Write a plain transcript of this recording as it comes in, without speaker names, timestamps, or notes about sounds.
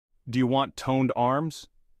Do you want toned arms?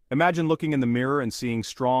 Imagine looking in the mirror and seeing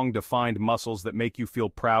strong, defined muscles that make you feel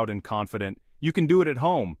proud and confident. You can do it at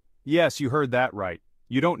home. Yes, you heard that right.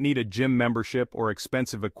 You don't need a gym membership or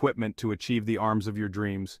expensive equipment to achieve the arms of your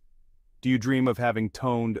dreams. Do you dream of having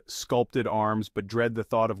toned, sculpted arms but dread the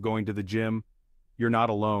thought of going to the gym? You're not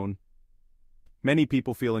alone. Many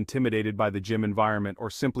people feel intimidated by the gym environment or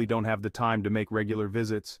simply don't have the time to make regular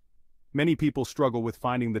visits. Many people struggle with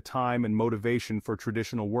finding the time and motivation for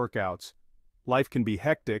traditional workouts. Life can be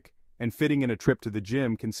hectic, and fitting in a trip to the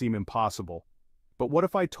gym can seem impossible. But what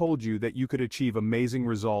if I told you that you could achieve amazing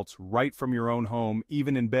results right from your own home,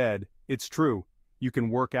 even in bed? It's true. You can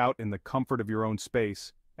work out in the comfort of your own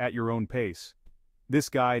space, at your own pace. This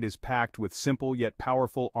guide is packed with simple yet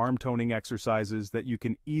powerful arm-toning exercises that you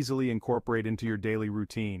can easily incorporate into your daily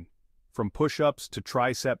routine. From push-ups to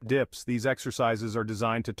tricep dips, these exercises are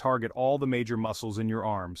designed to target all the major muscles in your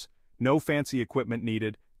arms. No fancy equipment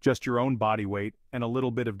needed, just your own body weight and a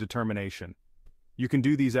little bit of determination. You can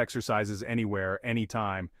do these exercises anywhere,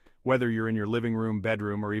 anytime, whether you're in your living room,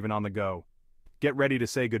 bedroom, or even on the go. Get ready to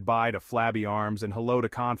say goodbye to flabby arms and hello to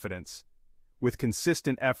confidence. With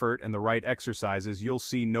consistent effort and the right exercises, you'll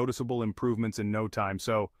see noticeable improvements in no time.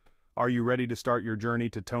 So, are you ready to start your journey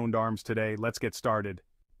to toned arms today? Let's get started.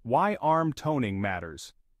 Why arm toning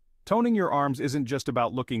matters. Toning your arms isn't just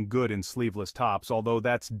about looking good in sleeveless tops, although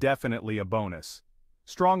that's definitely a bonus.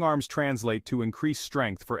 Strong arms translate to increased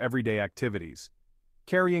strength for everyday activities.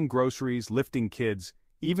 Carrying groceries, lifting kids,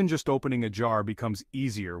 even just opening a jar becomes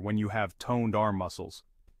easier when you have toned arm muscles.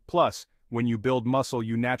 Plus, when you build muscle,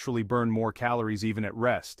 you naturally burn more calories even at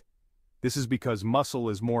rest. This is because muscle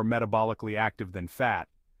is more metabolically active than fat.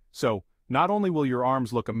 So, not only will your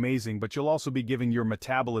arms look amazing, but you'll also be giving your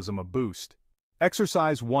metabolism a boost.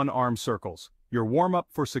 Exercise 1 arm circles, your warm-up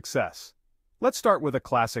for success. Let's start with a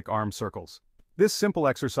classic arm circles. This simple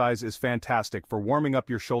exercise is fantastic for warming up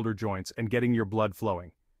your shoulder joints and getting your blood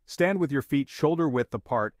flowing. Stand with your feet shoulder width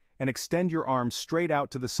apart and extend your arms straight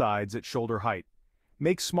out to the sides at shoulder height.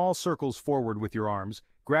 Make small circles forward with your arms,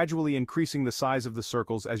 gradually increasing the size of the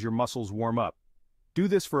circles as your muscles warm up. Do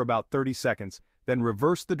this for about 30 seconds, then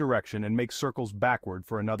reverse the direction and make circles backward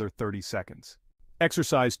for another 30 seconds.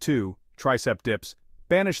 Exercise 2, tricep dips.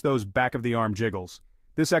 Banish those back of the arm jiggles.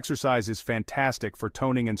 This exercise is fantastic for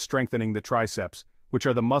toning and strengthening the triceps, which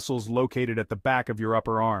are the muscles located at the back of your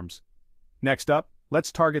upper arms. Next up,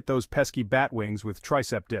 let's target those pesky bat wings with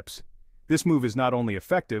tricep dips. This move is not only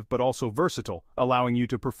effective but also versatile, allowing you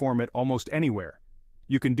to perform it almost anywhere.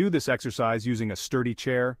 You can do this exercise using a sturdy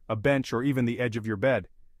chair, a bench, or even the edge of your bed.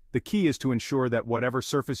 The key is to ensure that whatever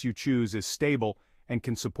surface you choose is stable and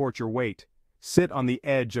can support your weight. Sit on the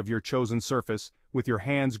edge of your chosen surface, with your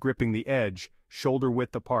hands gripping the edge, shoulder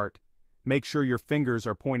width apart. Make sure your fingers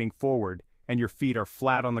are pointing forward and your feet are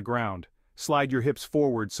flat on the ground. Slide your hips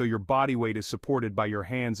forward so your body weight is supported by your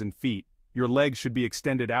hands and feet. Your legs should be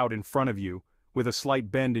extended out in front of you, with a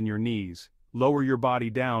slight bend in your knees. Lower your body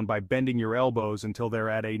down by bending your elbows until they're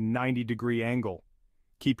at a 90-degree angle.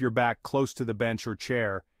 Keep your back close to the bench or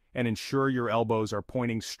chair, and ensure your elbows are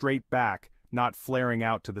pointing straight back, not flaring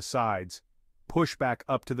out to the sides. Push back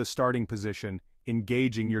up to the starting position,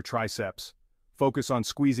 engaging your triceps. Focus on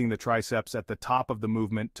squeezing the triceps at the top of the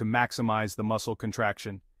movement to maximize the muscle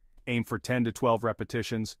contraction. Aim for 10 to 12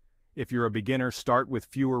 repetitions. If you're a beginner, start with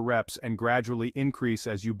fewer reps and gradually increase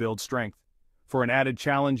as you build strength. For an added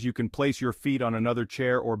challenge, you can place your feet on another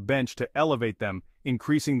chair or bench to elevate them,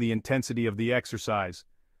 increasing the intensity of the exercise.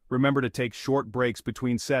 Remember to take short breaks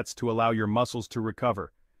between sets to allow your muscles to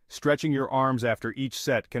recover. Stretching your arms after each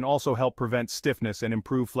set can also help prevent stiffness and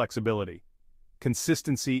improve flexibility.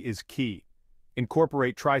 Consistency is key.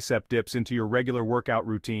 Incorporate tricep dips into your regular workout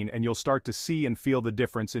routine and you'll start to see and feel the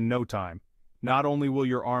difference in no time. Not only will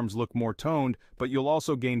your arms look more toned, but you'll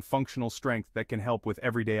also gain functional strength that can help with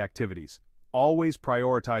everyday activities. Always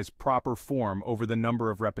prioritize proper form over the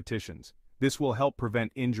number of repetitions. This will help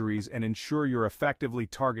prevent injuries and ensure you're effectively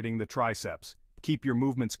targeting the triceps. Keep your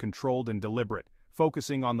movements controlled and deliberate,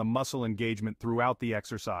 focusing on the muscle engagement throughout the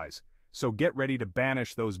exercise. So get ready to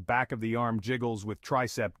banish those back of the arm jiggles with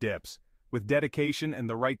tricep dips. With dedication and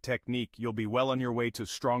the right technique, you'll be well on your way to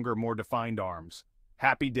stronger, more defined arms.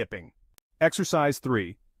 Happy dipping. Exercise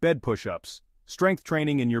 3, bed push-ups. Strength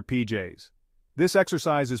training in your PJs. This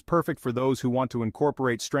exercise is perfect for those who want to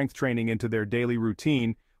incorporate strength training into their daily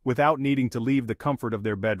routine without needing to leave the comfort of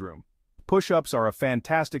their bedroom. Push-ups are a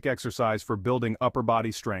fantastic exercise for building upper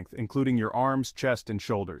body strength, including your arms, chest, and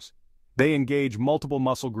shoulders. They engage multiple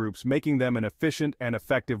muscle groups, making them an efficient and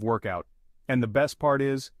effective workout. And the best part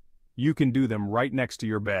is, you can do them right next to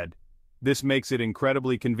your bed. This makes it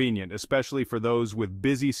incredibly convenient, especially for those with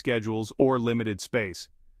busy schedules or limited space.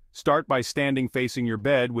 Start by standing facing your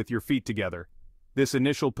bed with your feet together. This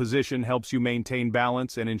initial position helps you maintain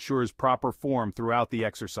balance and ensures proper form throughout the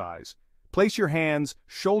exercise. Place your hands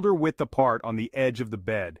shoulder-width apart on the edge of the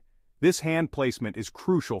bed. This hand placement is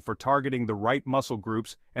crucial for targeting the right muscle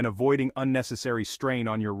groups and avoiding unnecessary strain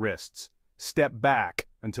on your wrists. Step back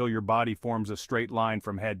until your body forms a straight line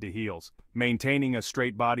from head to heels. Maintaining a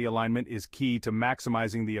straight body alignment is key to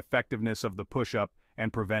maximizing the effectiveness of the push-up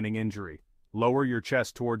and preventing injury. Lower your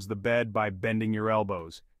chest towards the bed by bending your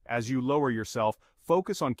elbows. As you lower yourself,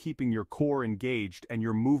 focus on keeping your core engaged and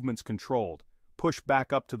your movements controlled. Push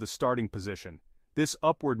back up to the starting position. This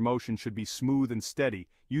upward motion should be smooth and steady,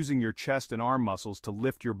 using your chest and arm muscles to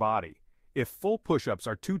lift your body. If full push-ups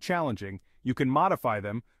are too challenging, you can modify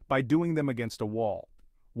them by doing them against a wall.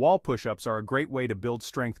 Wall push-ups are a great way to build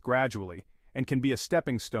strength gradually and can be a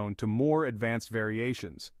stepping stone to more advanced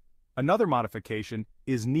variations. Another modification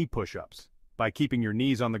is knee push-ups. By keeping your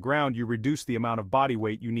knees on the ground, you reduce the amount of body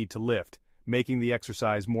weight you need to lift, making the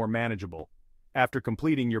exercise more manageable. After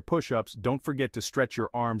completing your push-ups, don't forget to stretch your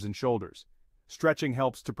arms and shoulders. Stretching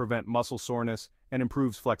helps to prevent muscle soreness and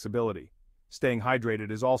improves flexibility. Staying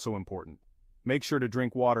hydrated is also important. Make sure to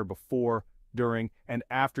drink water before, during, and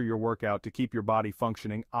after your workout to keep your body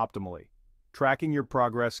functioning optimally. Tracking your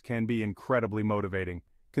progress can be incredibly motivating.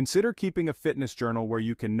 Consider keeping a fitness journal where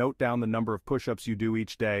you can note down the number of push-ups you do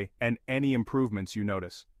each day and any improvements you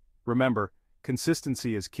notice. Remember,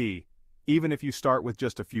 consistency is key. Even if you start with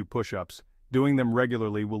just a few push-ups, doing them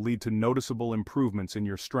regularly will lead to noticeable improvements in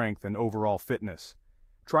your strength and overall fitness.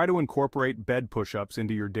 Try to incorporate bed push-ups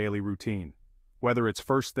into your daily routine. Whether it's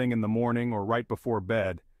first thing in the morning or right before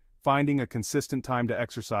bed, finding a consistent time to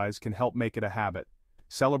exercise can help make it a habit.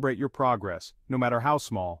 Celebrate your progress, no matter how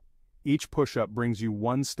small. Each push-up brings you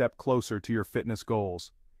one step closer to your fitness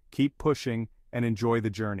goals. Keep pushing and enjoy the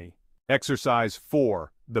journey. Exercise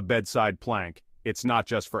 4, the bedside plank. It's not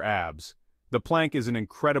just for abs. The plank is an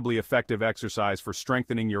incredibly effective exercise for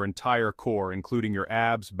strengthening your entire core, including your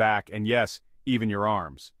abs, back, and yes, even your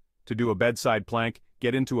arms. To do a bedside plank,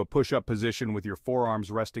 get into a push-up position with your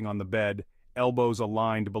forearms resting on the bed, elbows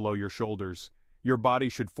aligned below your shoulders. Your body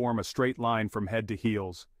should form a straight line from head to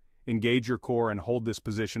heels. Engage your core and hold this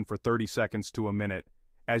position for 30 seconds to a minute.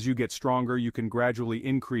 As you get stronger, you can gradually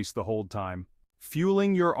increase the hold time.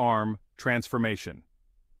 Fueling your arm transformation.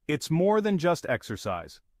 It's more than just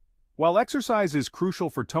exercise. While exercise is crucial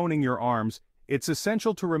for toning your arms, it's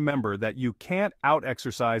essential to remember that you can't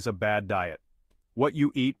out-exercise a bad diet. What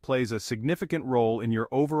you eat plays a significant role in your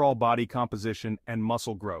overall body composition and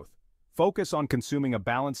muscle growth. Focus on consuming a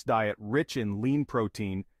balanced diet rich in lean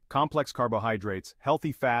protein, complex carbohydrates,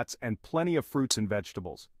 healthy fats, and plenty of fruits and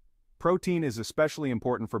vegetables. Protein is especially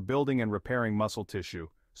important for building and repairing muscle tissue,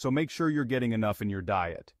 so make sure you're getting enough in your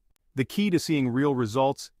diet. The key to seeing real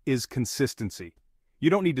results is consistency. You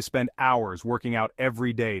don't need to spend hours working out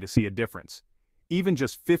every day to see a difference. Even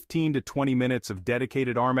just 15 to 20 minutes of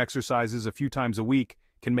dedicated arm exercises a few times a week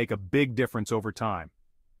can make a big difference over time.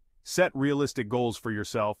 Set realistic goals for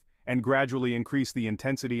yourself and gradually increase the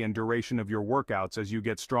intensity and duration of your workouts as you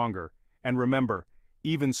get stronger. And remember,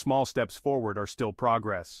 even small steps forward are still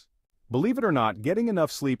progress. Believe it or not, getting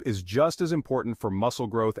enough sleep is just as important for muscle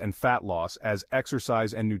growth and fat loss as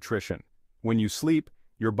exercise and nutrition. When you sleep,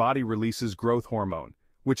 your body releases growth hormone,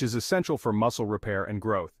 which is essential for muscle repair and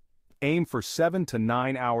growth. Aim for 7 to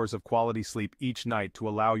 9 hours of quality sleep each night to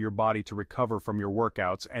allow your body to recover from your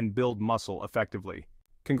workouts and build muscle effectively.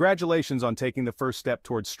 Congratulations on taking the first step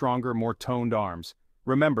towards stronger, more toned arms.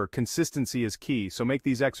 Remember, consistency is key, so make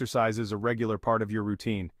these exercises a regular part of your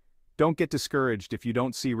routine. Don't get discouraged if you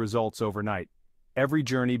don't see results overnight. Every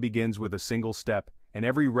journey begins with a single step, and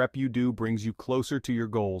every rep you do brings you closer to your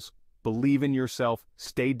goals. Believe in yourself,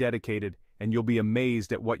 stay dedicated, and you'll be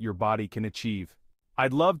amazed at what your body can achieve.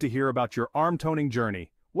 I'd love to hear about your arm toning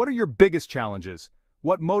journey. What are your biggest challenges?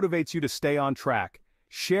 What motivates you to stay on track?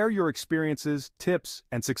 Share your experiences, tips,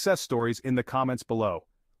 and success stories in the comments below.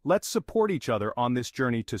 Let's support each other on this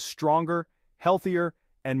journey to stronger, healthier,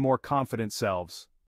 and more confident selves.